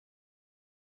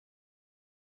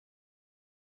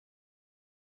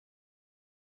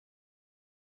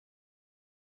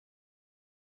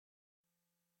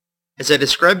As I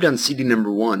described on CD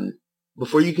number 1,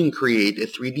 before you can create a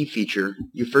 3D feature,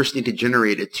 you first need to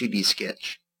generate a 2D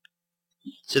sketch.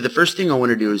 So the first thing I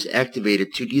want to do is activate a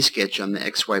 2D sketch on the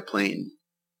XY plane.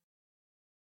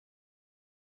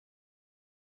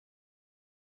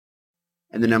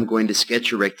 And then I'm going to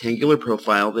sketch a rectangular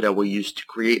profile that I will use to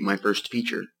create my first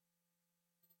feature.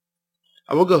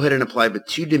 I will go ahead and apply the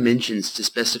 2 dimensions to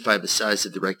specify the size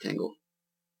of the rectangle.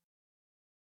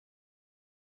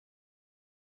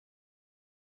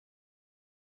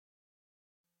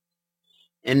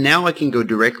 And now I can go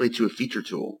directly to a feature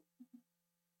tool.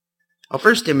 I'll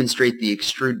first demonstrate the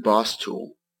Extrude Boss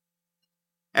tool.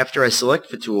 After I select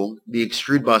the tool, the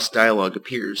Extrude Boss dialog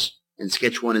appears, and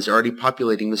Sketch 1 is already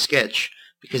populating the sketch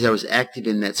because I was active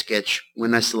in that sketch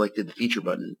when I selected the feature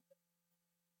button.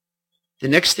 The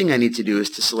next thing I need to do is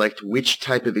to select which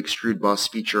type of Extrude Boss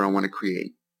feature I want to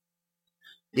create.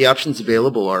 The options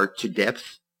available are to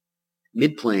depth,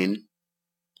 midplane,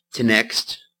 to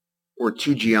next, or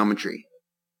to geometry.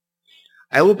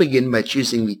 I will begin by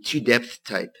choosing the to depth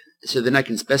type, so then I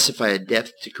can specify a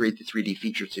depth to create the 3D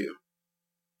feature to.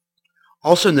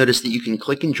 Also notice that you can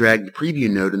click and drag the preview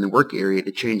node in the work area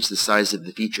to change the size of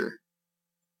the feature.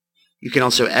 You can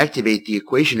also activate the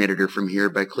equation editor from here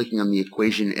by clicking on the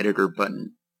equation editor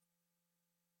button.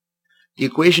 The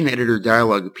equation editor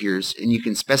dialog appears, and you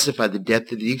can specify the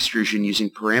depth of the extrusion using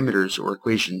parameters or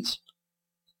equations.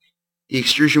 The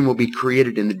extrusion will be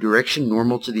created in the direction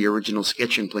normal to the original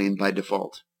sketching plane by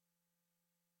default.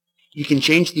 You can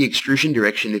change the extrusion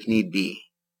direction if need be.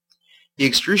 The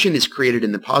extrusion is created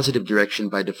in the positive direction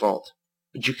by default,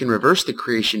 but you can reverse the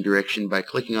creation direction by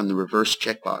clicking on the reverse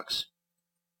checkbox.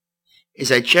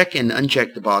 As I check and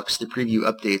uncheck the box, the preview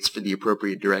updates for the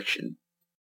appropriate direction.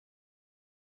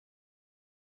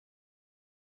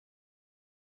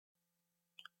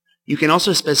 You can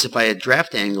also specify a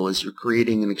draft angle as you're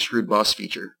creating an Extrude Boss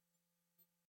feature.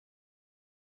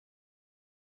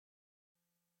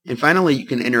 And finally, you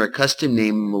can enter a custom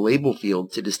name in the label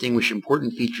field to distinguish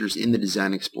important features in the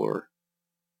Design Explorer.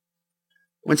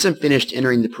 Once I'm finished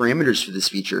entering the parameters for this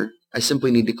feature, I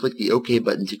simply need to click the OK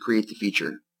button to create the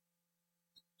feature.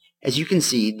 As you can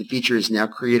see, the feature is now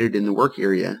created in the work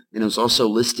area and is also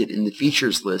listed in the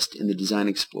features list in the Design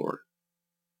Explorer.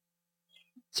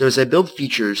 So as I build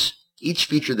features, each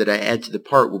feature that I add to the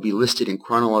part will be listed in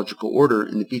chronological order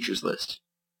in the features list.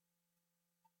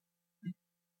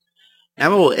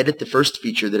 Now I will edit the first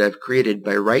feature that I've created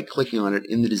by right-clicking on it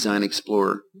in the Design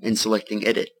Explorer and selecting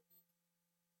Edit.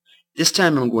 This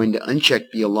time I'm going to uncheck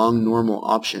the Along Normal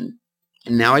option,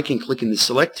 and now I can click in the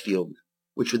Select field,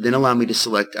 which would then allow me to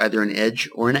select either an edge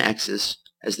or an axis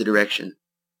as the direction.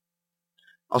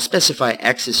 I'll specify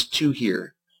Axis 2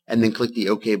 here, and then click the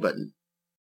OK button.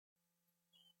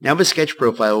 Now the sketch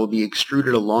profile will be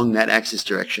extruded along that axis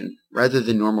direction, rather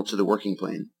than normal to the working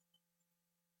plane.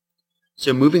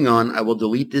 So moving on, I will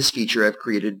delete this feature I've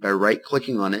created by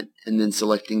right-clicking on it and then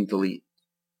selecting Delete.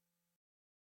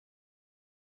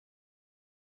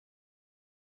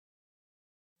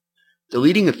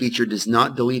 Deleting a feature does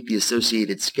not delete the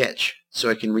associated sketch, so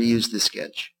I can reuse this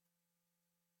sketch.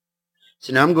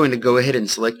 So now I'm going to go ahead and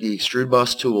select the Extrude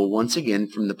Boss tool once again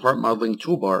from the Part Modeling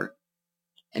toolbar,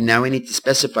 and now I need to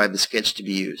specify the sketch to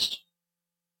be used.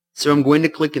 So I'm going to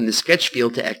click in the Sketch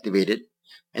field to activate it,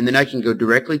 and then I can go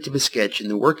directly to the sketch in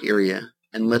the work area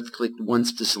and left-click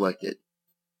once to select it.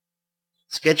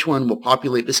 Sketch 1 will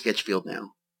populate the sketch field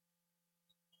now.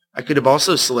 I could have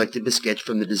also selected the sketch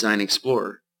from the Design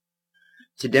Explorer.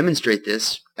 To demonstrate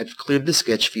this, I've cleared the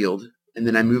sketch field, and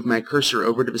then I move my cursor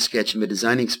over to the sketch in the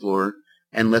Design Explorer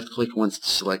and left-click once to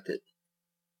select it.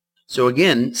 So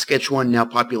again, Sketch 1 now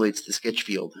populates the sketch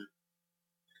field.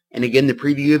 And again, the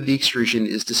preview of the extrusion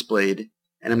is displayed,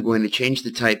 and I'm going to change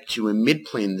the type to a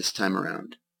midplane this time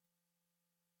around.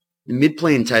 The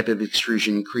midplane type of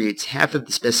extrusion creates half of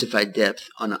the specified depth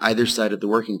on either side of the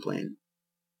working plane.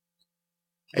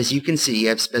 As you can see,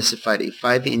 I've specified a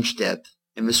 5-inch depth,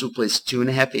 and this will place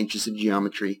 2.5 inches of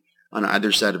geometry on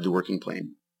either side of the working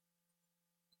plane.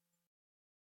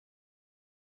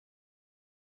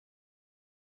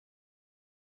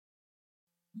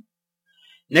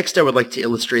 Next, I would like to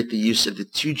illustrate the use of the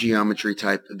to geometry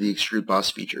type of the Extrude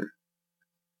Boss feature.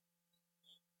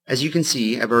 As you can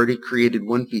see, I've already created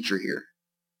one feature here.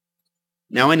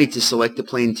 Now I need to select the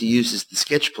plane to use as the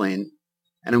sketch plane,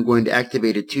 and I'm going to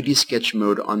activate a 2D sketch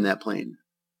mode on that plane.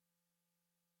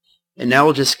 And now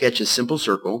I'll just sketch a simple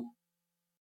circle,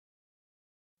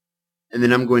 and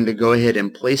then I'm going to go ahead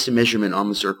and place a measurement on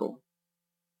the circle.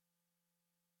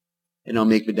 And I'll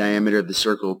make the diameter of the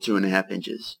circle 2.5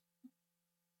 inches.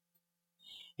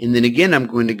 And then again, I'm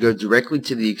going to go directly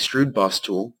to the Extrude Boss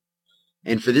tool,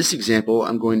 And for this example,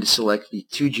 I'm going to select the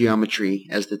 2 geometry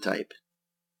as the type.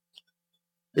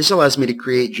 This allows me to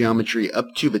create geometry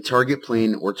up to the target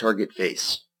plane or target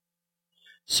face.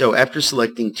 So after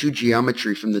selecting 2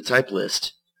 geometry from the type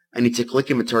list, I need to click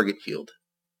in the target field.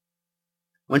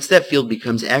 Once that field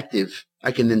becomes active,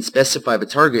 I can then specify the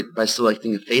target by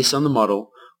selecting a face on the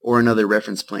model or another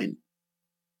reference plane.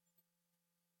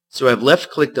 So I've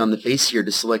left-clicked on the face here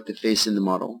to select the face in the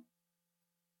model.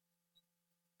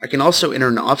 I can also enter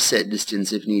an offset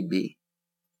distance if need be.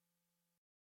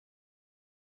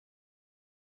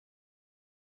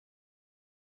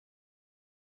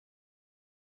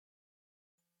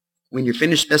 When you're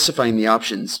finished specifying the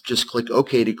options, just click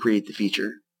OK to create the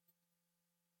feature.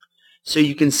 So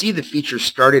you can see the feature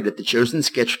started at the chosen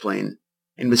sketch plane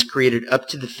and was created up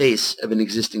to the face of an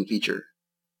existing feature.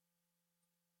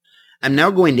 I'm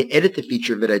now going to edit the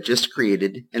feature that I just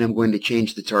created, and I'm going to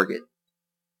change the target.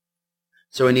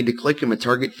 So I need to click in the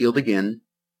target field again,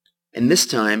 and this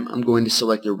time I'm going to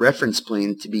select a reference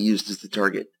plane to be used as the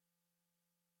target.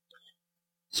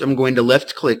 So I'm going to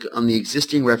left-click on the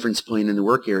existing reference plane in the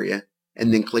work area,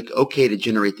 and then click OK to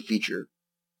generate the feature.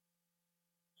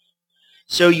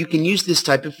 So you can use this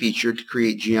type of feature to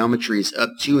create geometries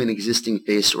up to an existing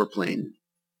face or plane.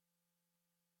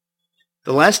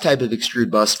 The last type of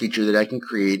Extrude Boss feature that I can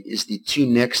create is the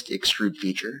ToNext Extrude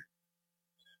feature.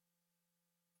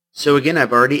 So again,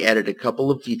 I've already added a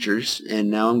couple of features,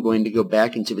 and now I'm going to go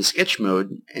back into the sketch mode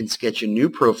and sketch a new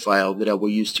profile that I will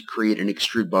use to create an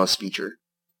Extrude Boss feature.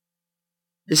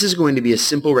 This is going to be a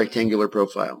simple rectangular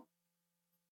profile.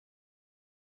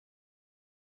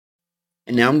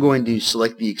 And now I'm going to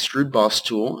select the Extrude Boss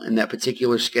tool, and that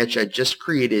particular sketch I just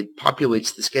created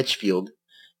populates the sketch field.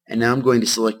 And now I'm going to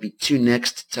select the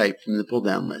ToNext type from the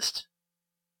pull-down list.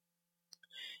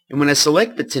 And when I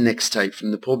select the ToNext type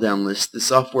from the pull-down list, the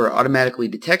software automatically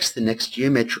detects the next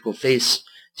geometrical face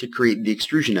to create the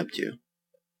extrusion up to.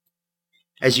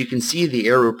 As you can see, the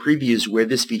arrow previews where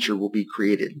this feature will be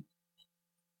created.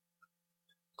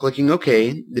 Clicking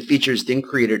OK, the feature is then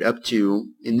created up to,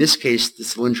 in this case, the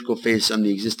cylindrical face on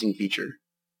the existing feature.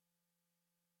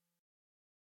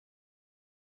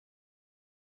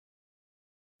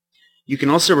 You can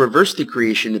also reverse the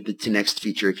creation of the ToNext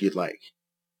feature if you'd like.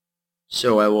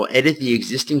 So I will edit the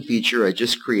existing feature I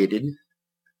just created,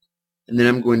 and then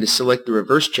I'm going to select the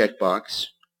reverse checkbox,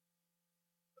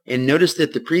 and notice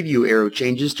that the preview arrow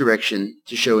changes direction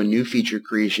to show a new feature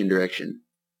creation direction.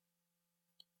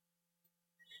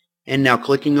 And now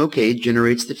clicking OK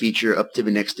generates the feature up to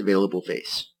the next available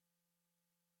face.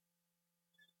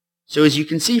 So as you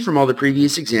can see from all the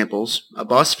previous examples, a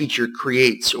boss feature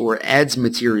creates or adds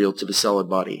material to the solid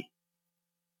body.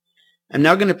 I'm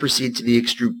now going to proceed to the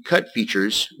Extrude Cut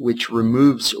features, which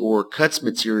removes or cuts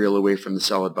material away from the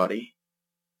solid body.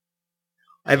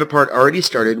 I have a part already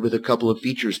started with a couple of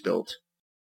features built.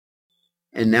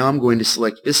 And now I'm going to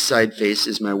select this side face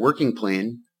as my working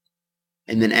plane,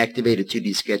 and then activate a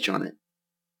 2D sketch on it.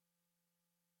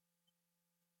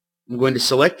 I'm going to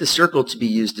select the circle to be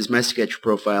used as my sketch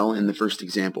profile in the first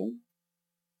example.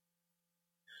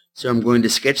 So I'm going to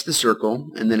sketch the circle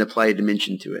and then apply a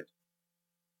dimension to it.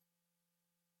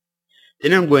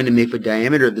 Then I'm going to make the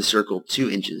diameter of the circle 2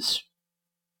 inches.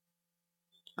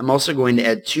 I'm also going to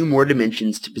add 2 more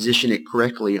dimensions to position it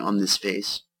correctly on this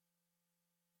face.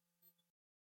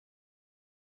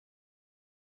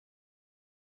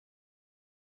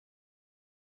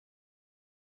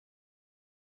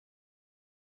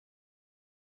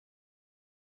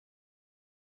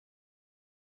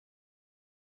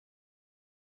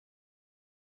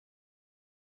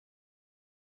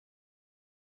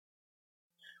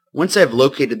 Once I've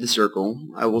located the circle,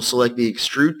 I will select the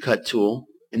Extrude Cut tool,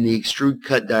 and the Extrude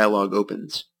Cut dialog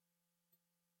opens.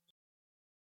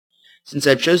 Since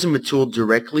I've chosen the tool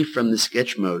directly from the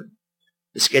sketch mode,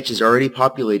 the sketch is already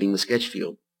populating the sketch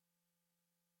field.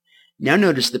 Now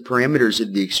notice the parameters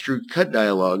of the Extrude Cut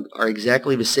dialog are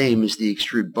exactly the same as the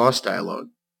Extrude Boss dialog.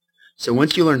 So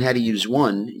once you learn how to use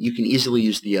one, you can easily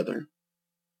use the other.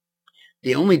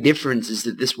 The only difference is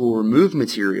that this will remove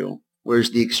material,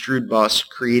 whereas the Extrude Boss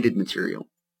created material.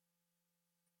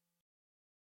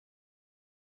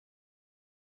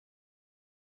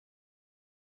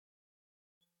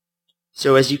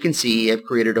 So as you can see, I've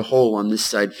created a hole on this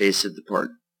side face of the part.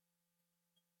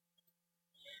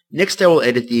 Next I will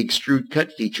edit the Extrude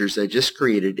Cut features I just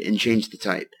created and change the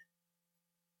type.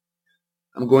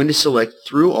 I'm going to select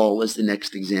Through All as the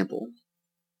next example.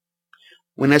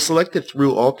 When I select the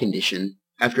Through All condition,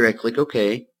 after I click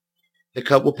OK, the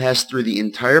cut will pass through the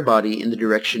entire body in the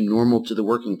direction normal to the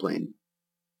working plane.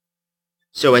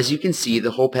 So as you can see,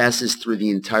 the hole passes through the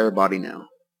entire body now.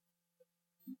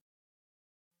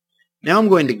 Now I'm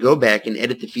going to go back and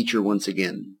edit the feature once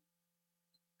again.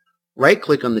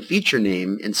 Right-click on the feature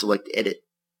name and select Edit.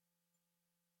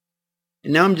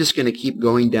 And now I'm just going to keep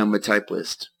going down my type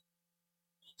list.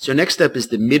 So next up is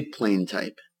the mid-plane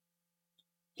type.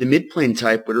 The mid-plane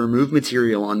type would remove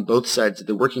material on both sides of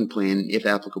the working plane if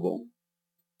applicable.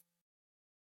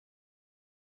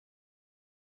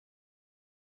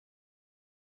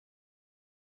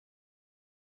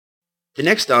 The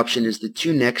next option is the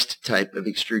to next type of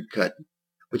extrude cut,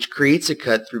 which creates a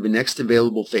cut through the next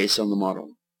available face on the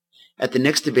model. At the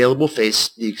next available face,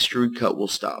 the extrude cut will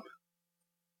stop.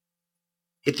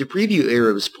 If the preview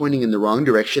arrow is pointing in the wrong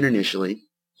direction initially,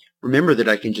 remember that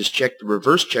I can just check the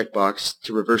reverse checkbox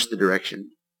to reverse the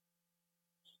direction.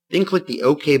 Then click the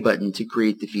OK button to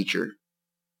create the feature.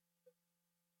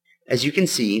 As you can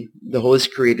see, the hole is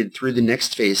created through the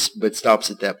next face but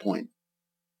stops at that point.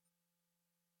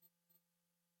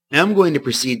 Now I'm going to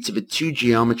proceed to the to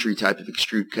geometry type of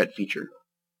extrude cut feature.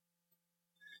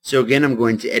 So again, I'm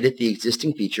going to edit the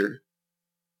existing feature,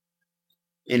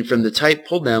 and from the type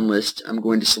pull-down list, I'm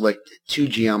going to select to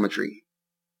geometry.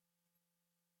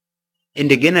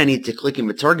 And again, I need to click in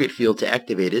the target field to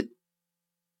activate it,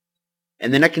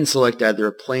 and then I can select either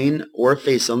a plane or a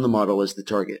face on the model as the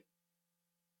target.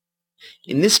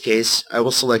 In this case, I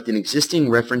will select an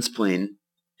existing reference plane,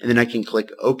 and then I can click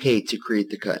OK to create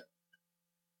the cut.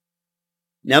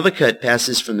 Now the cut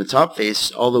passes from the top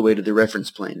face all the way to the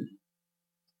reference plane.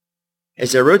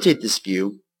 As I rotate this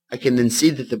view, I can then see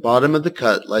that the bottom of the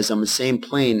cut lies on the same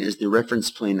plane as the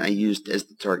reference plane I used as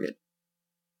the target.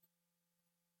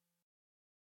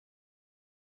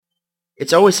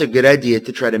 It's always a good idea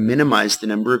to try to minimize the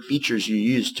number of features you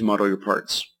use to model your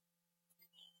parts.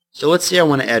 So let's say I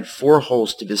want to add 4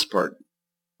 holes to this part,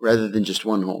 rather than just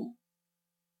 1 hole.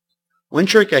 One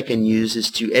trick I can use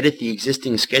is to edit the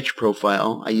existing sketch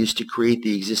profile I used to create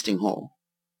the existing hole.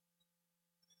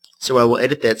 So I will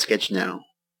edit that sketch now.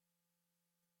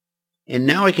 And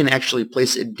now I can actually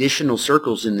place additional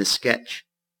circles in this sketch.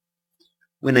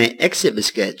 When I exit the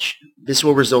sketch, this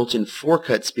will result in 4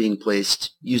 cuts being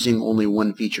placed using only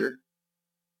 1 feature.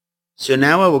 So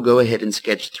now I will go ahead and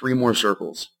sketch 3 more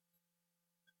circles.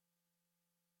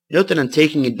 Note that I'm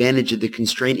taking advantage of the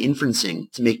constraint inferencing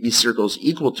to make these circles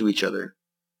equal to each other.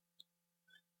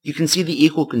 You can see the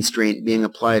equal constraint being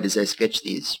applied as I sketch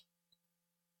these.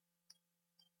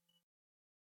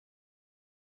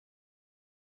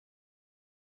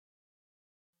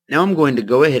 Now I'm going to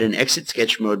go ahead and exit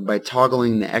sketch mode by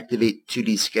toggling the Activate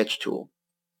 2D Sketch tool.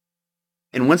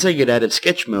 And once I get out of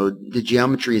sketch mode, the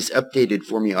geometry is updated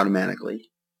for me automatically.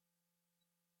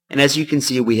 And as you can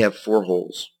see, we have 4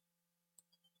 holes.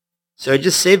 So I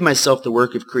just saved myself the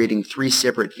work of creating 3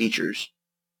 separate features,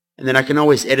 and then I can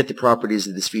always edit the properties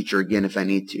of this feature again if I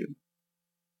need to.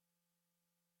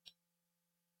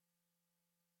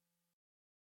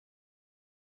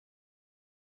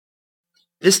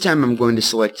 This time I'm going to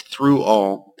select Through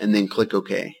All and then click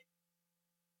OK.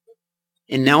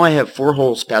 And now I have 4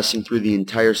 holes passing through the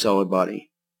entire solid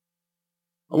body.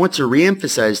 I want to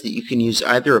re-emphasize that you can use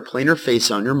either a planar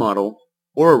face on your model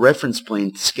or a reference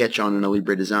plane to sketch on an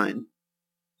Alibre Design.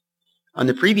 On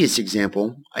the previous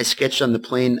example, I sketched on the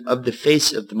plane of the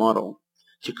face of the model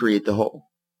to create the hole.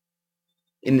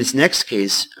 In this next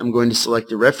case, I'm going to select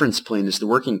the reference plane as the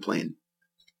working plane,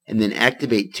 and then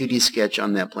activate 2D Sketch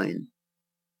on that plane.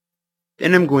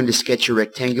 Then I'm going to sketch a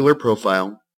rectangular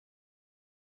profile,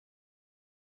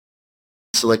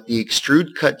 select the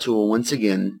Extrude Cut tool once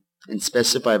again, and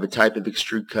specify the type of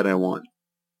extrude cut I want.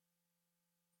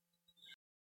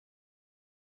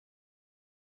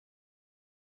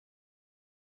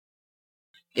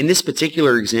 In this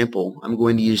particular example, I'm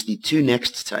going to use the to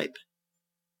next type.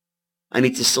 I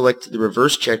need to select the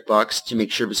reverse checkbox to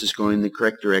make sure this is going in the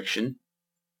correct direction,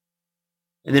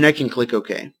 and then I can click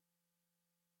OK.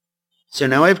 So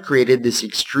now I've created this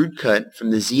extrude cut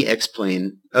from the ZX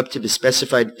plane up to the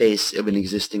specified face of an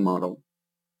existing model.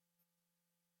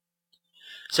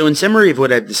 So in summary of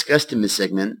what I've discussed in this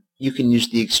segment, you can use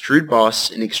the Extrude Boss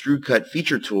and Extrude Cut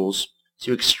feature tools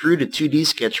to extrude a 2D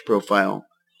sketch profile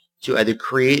to either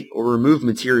create or remove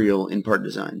material in part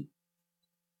design.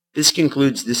 This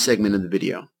concludes this segment of the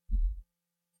video.